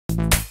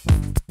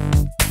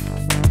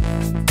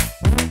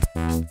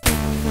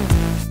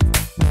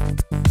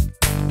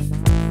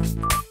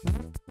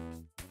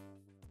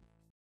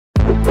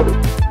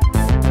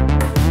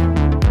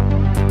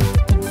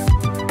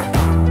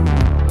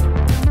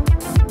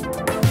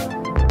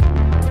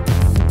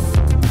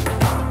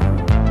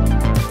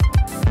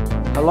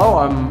Hello,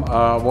 I'm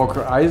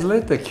Walker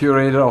Islet, the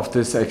curator of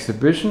this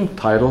exhibition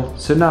titled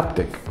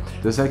Synaptic.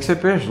 This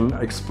exhibition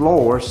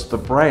explores the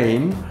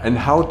brain and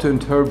how to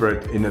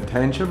interpret in a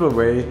tangible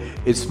way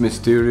its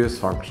mysterious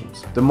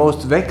functions. The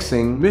most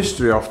vexing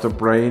mystery of the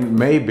brain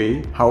may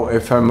be how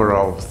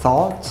ephemeral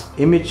thoughts,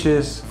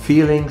 images,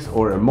 feelings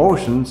or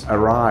emotions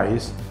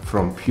arise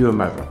from pure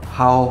matter.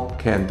 How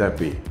can that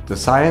be? The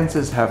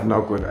sciences have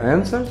no good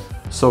answers,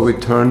 so we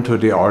turn to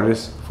the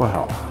artists for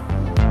help.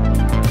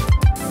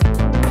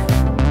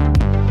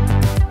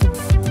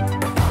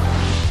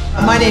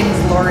 My name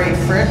is Laurie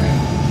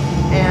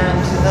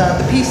and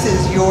the piece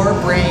is Your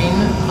Brain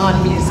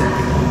on Music.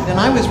 And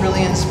I was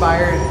really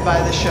inspired by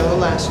the show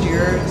last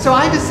year, so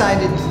I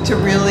decided to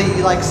really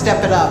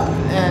step it up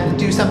and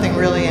do something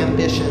really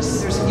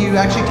ambitious. You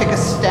actually take a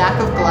stack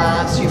of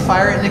glass, you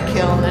fire it in a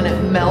kiln, and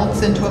it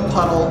melts into a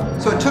puddle.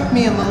 So it took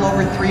me a little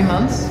over 3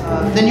 months.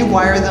 Then you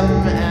wire them,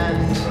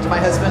 and my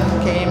husband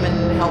came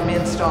and helped me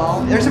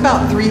install. There's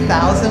about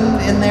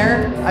 3,000 in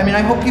there. I mean,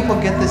 I hope people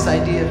get this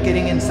idea of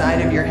getting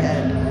inside of your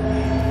head.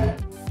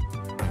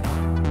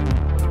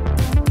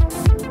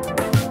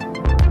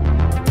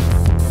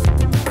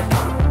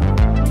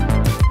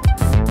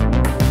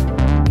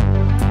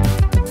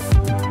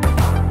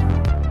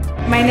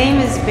 My name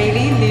is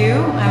Beili.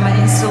 I'm an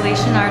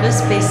installation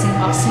artist based in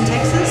Austin,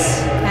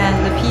 Texas, and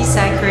the piece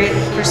I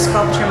created for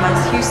Sculptural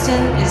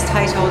Houston is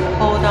titled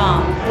Hold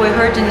On. We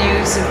heard the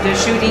news of the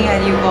shooting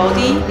at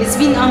Uvalde. It's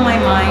been on my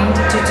mind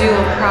to do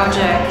a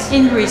project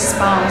in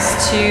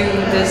response to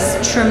this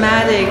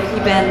traumatic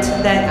event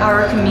that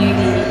our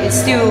community is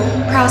still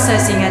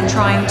processing and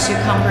trying to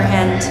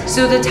comprehend.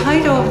 So the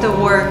title of the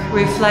work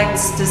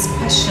reflects this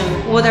question: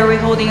 what are we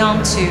holding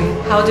on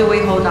to? How do we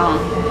hold on?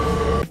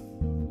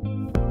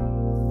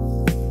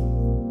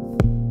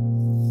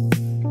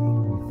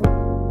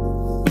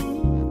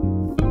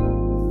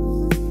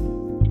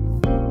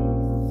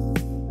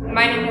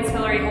 My name is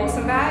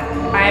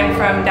Holsonback. I am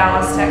from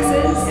Dallas,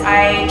 Texas.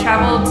 I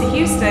traveled to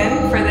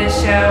Houston for this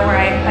show where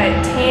I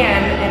put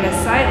Tan in a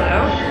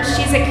silo.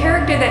 She's a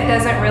character that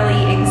doesn't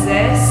really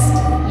exist.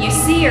 You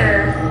see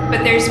her,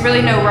 but there's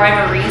really no rhyme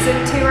or reason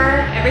to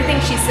her. Everything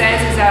she says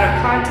is out of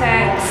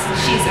context.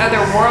 She's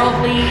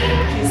otherworldly.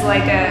 She's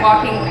like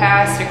walking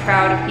past a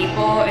crowd of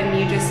people and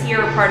you just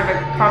hear a part of a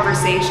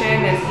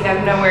conversation and you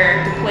have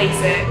nowhere to place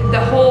it.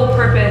 The whole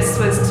purpose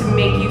was to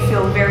make you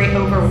feel very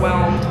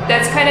overwhelmed.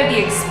 That's kind of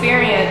the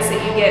experience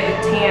that you get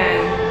with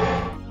Tan.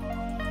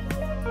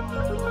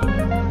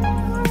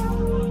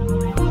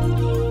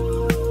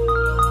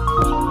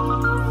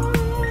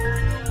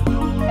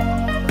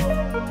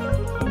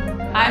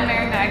 I'm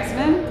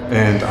Magsamen.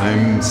 And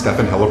I'm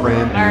Stephan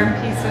Hillerbrand. Our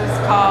piece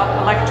is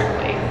called Electrically.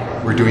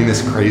 We're doing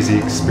this crazy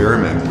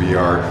experiment. We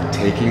are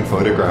taking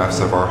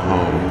photographs of our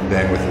home,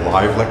 then with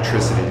live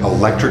electricity,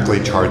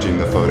 electrically charging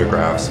the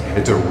photographs.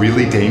 It's a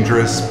really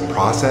dangerous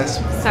process.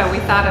 So we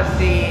thought of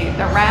the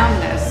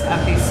roundness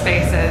of these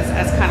spaces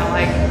as kind of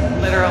like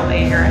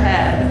literally your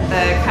head.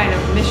 The kind of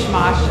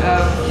mishmash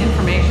of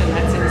information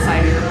that's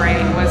inside of your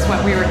brain was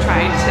what we were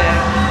trying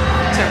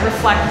to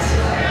reflect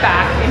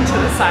back into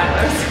the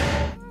silos.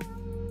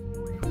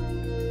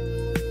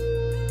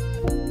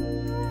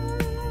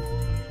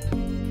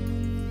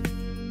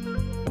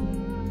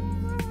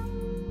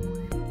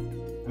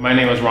 My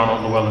name is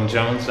Ronald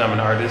Jones. I'm an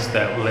artist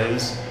that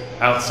lives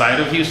outside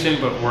of Houston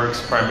but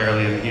works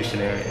primarily in the Houston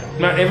area.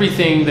 Not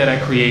everything that I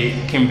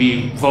create can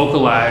be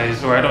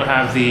vocalized, or I don't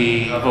have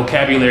the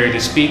vocabulary to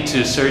speak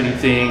to certain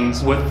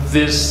things. What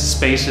this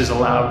space has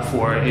allowed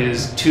for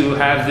is to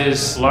have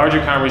this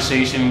larger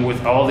conversation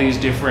with all these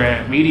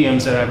different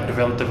mediums that I've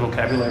developed a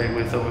vocabulary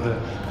with over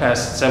the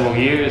past several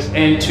years,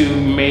 and to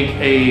make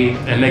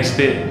an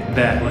exhibit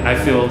that I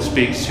feel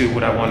speaks to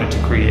what I wanted to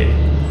create.